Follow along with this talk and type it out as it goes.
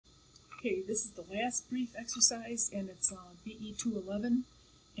Okay, this is the last brief exercise, and it's BE2.11,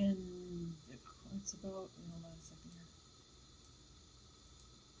 and it's about, hold on a second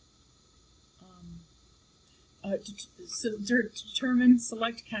here. So determine,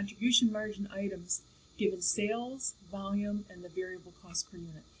 select contribution margin items given sales, volume, and the variable cost per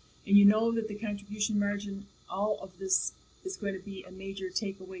unit. And you know that the contribution margin, all of this is going to be a major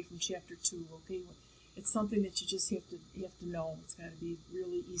takeaway from Chapter 2, okay? It's something that you just have to know. It's got to be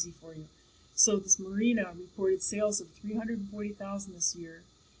really easy for you. So this marina reported sales of $340,000 this year,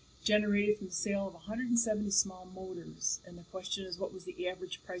 generated from the sale of 170 small motors. And the question is, what was the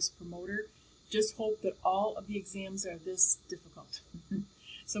average price per motor? Just hope that all of the exams are this difficult.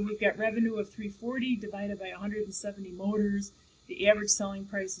 So we've got revenue of $340 divided by 170 motors. The average selling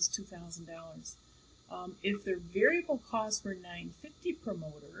price is $2,000. If their variable costs were $950 per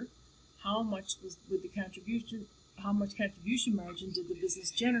motor, how much contribution margin did the business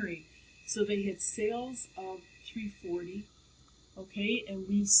generate? So they had sales of $340, okay, and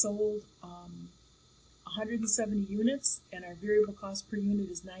we sold 170 units, and our variable cost per unit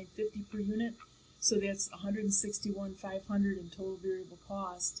is $950 per unit, so that's $161,500 in total variable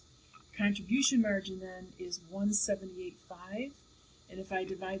cost. Contribution margin then is $178,500, and if I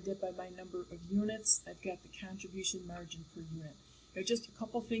divide that by my number of units, I've got the contribution margin per unit. Now, just a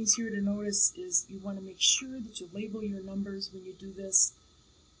couple things here to notice is you want to make sure that you label your numbers when you do this.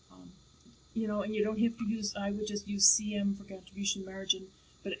 And you don't have to use, I would just use CM for contribution margin,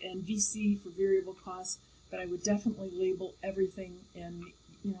 and VC for variable costs, but I would definitely label everything and,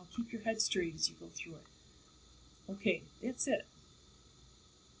 keep your head straight as you go through it. Okay, that's it.